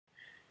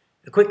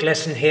A quick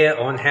lesson here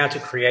on how to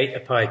create a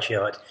pie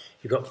chart.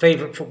 You've got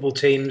favourite football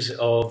teams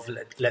of,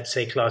 let's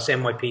say, class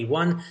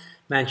MYP1,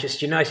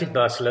 Manchester United,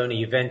 Barcelona,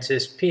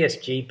 Juventus,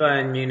 PSG,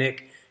 Bayern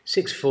Munich,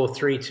 6, 4,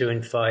 3, 2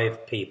 and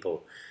 5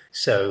 people.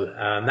 So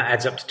that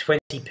adds up to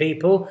 20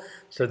 people.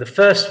 So the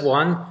first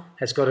one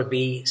has got to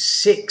be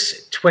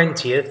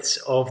 6/20ths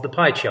of the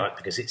pie chart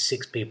because it's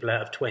 6 people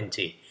out of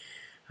 20.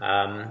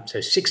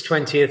 So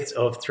 6/20ths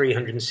of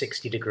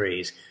 360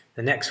 degrees.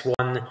 The next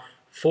one,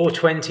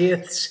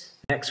 4/20ths.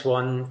 Next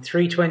one,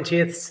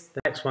 3/20ths,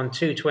 the next one,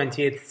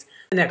 2/20ths,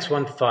 the next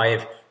one,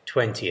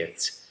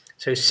 5/20ths.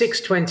 So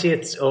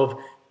 6/20ths of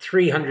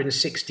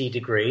 360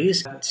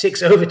 degrees,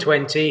 6 over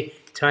 20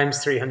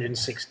 times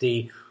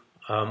 360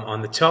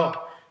 on the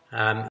top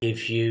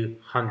gives you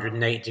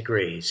 108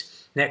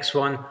 degrees. Next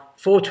one,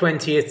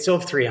 4/20ths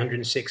of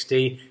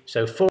 360,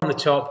 so 4 on the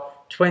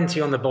top,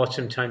 20 on the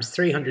bottom times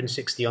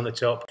 360 on the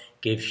top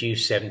gives you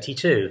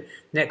 72.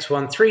 Next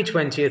one,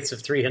 3/20ths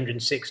of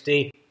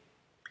 360.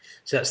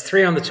 So that's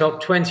 3 on the top,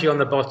 20 on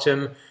the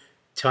bottom,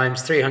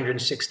 times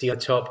 360 on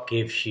the top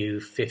gives you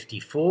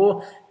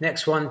 54.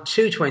 Next one,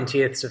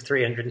 2/20ths of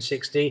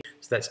 360.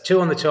 So that's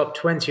 2 on the top,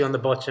 20 on the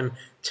bottom,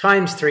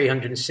 times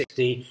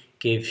 360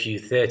 gives you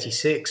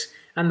 36.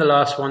 And the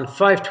last one,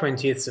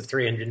 5/20ths of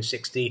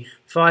 360.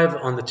 5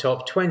 on the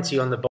top, 20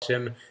 on the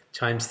bottom,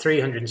 times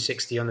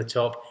 360 on the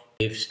top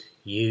gives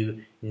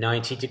you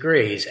 90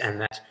 degrees. And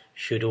that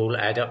should all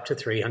add up to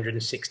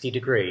 360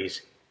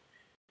 degrees.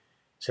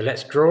 So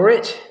let's draw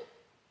it.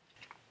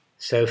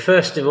 So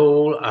first of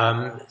all,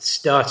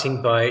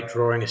 starting by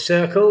drawing a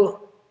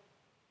circle.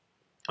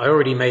 I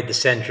already made the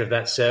center of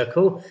that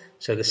circle,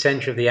 so the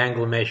center of the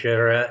angle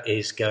measurer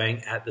is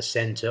going at the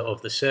center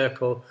of the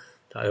circle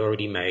that I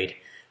already made.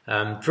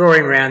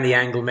 Drawing around the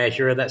angle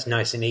measurer, that's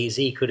nice and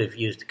easy. Could have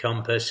used a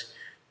compass,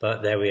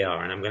 but there we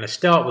are. And I'm going to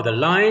start with a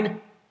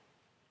line,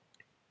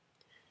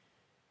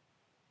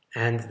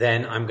 and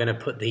then I'm going to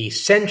put the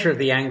center of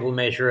the angle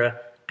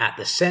measurer at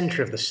the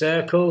center of the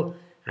circle,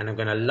 and I'm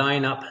going to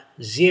line up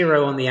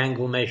 0 on the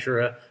angle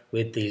measurer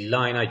with the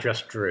line I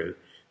just drew.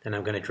 Then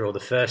I'm going to draw the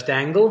first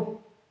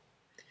angle,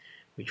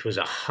 which was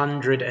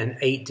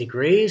 108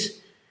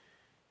 degrees.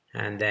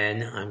 And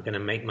then I'm going to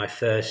make my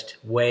first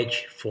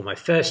wedge for my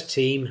first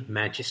team,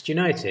 Manchester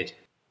United.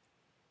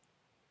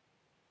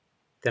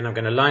 Then I'm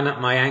going to line up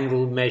my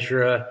angle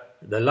measurer,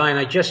 the line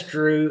I just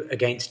drew,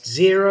 against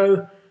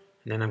 0.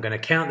 And then I'm going to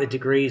count the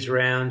degrees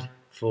round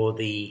for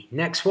the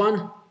next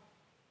one.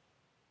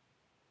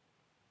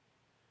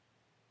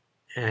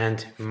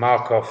 And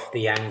mark off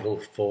the angle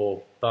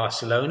for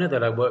Barcelona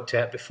that I worked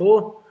out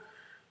before.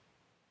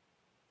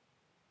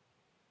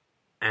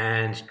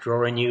 And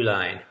draw a new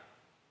line.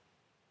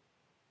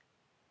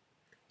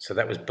 So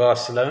that was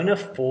Barcelona,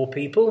 4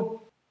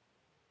 people.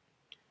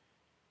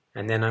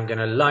 And then I'm going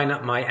to line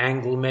up my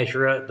angle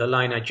measurer, the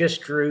line I just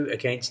drew,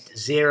 against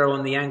 0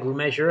 on the angle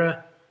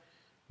measurer,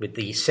 with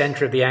the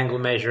center of the angle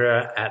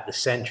measurer at the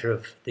center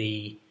of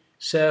the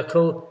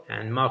circle,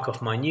 and mark off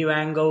my new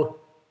angle.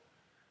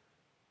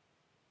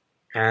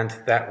 And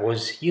that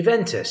was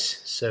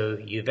Juventus. So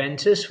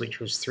Juventus, which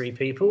was 3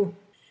 people.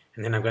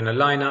 And then I'm going to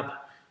line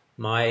up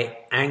my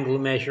angle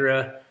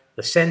measurer,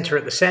 the center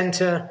at the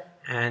center,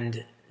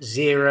 and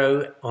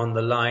 0 on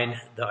the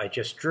line that I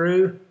just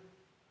drew.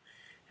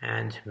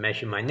 And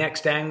measure my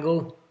next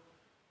angle.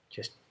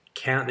 Just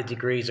count the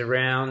degrees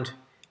around.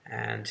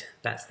 And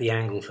that's the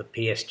angle for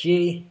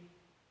PSG.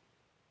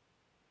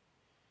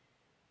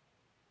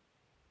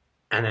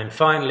 And then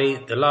finally,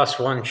 the last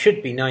one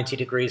should be 90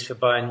 degrees for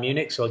Bayern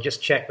Munich, so I'll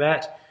just check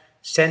that.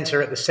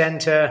 Center at the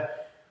center,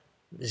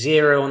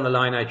 0 on the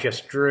line I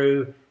just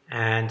drew,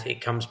 and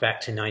it comes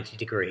back to 90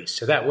 degrees.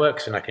 So that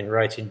works, and I can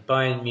write in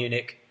Bayern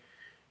Munich,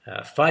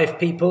 5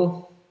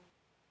 people.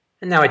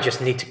 And now I just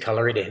need to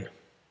color it in.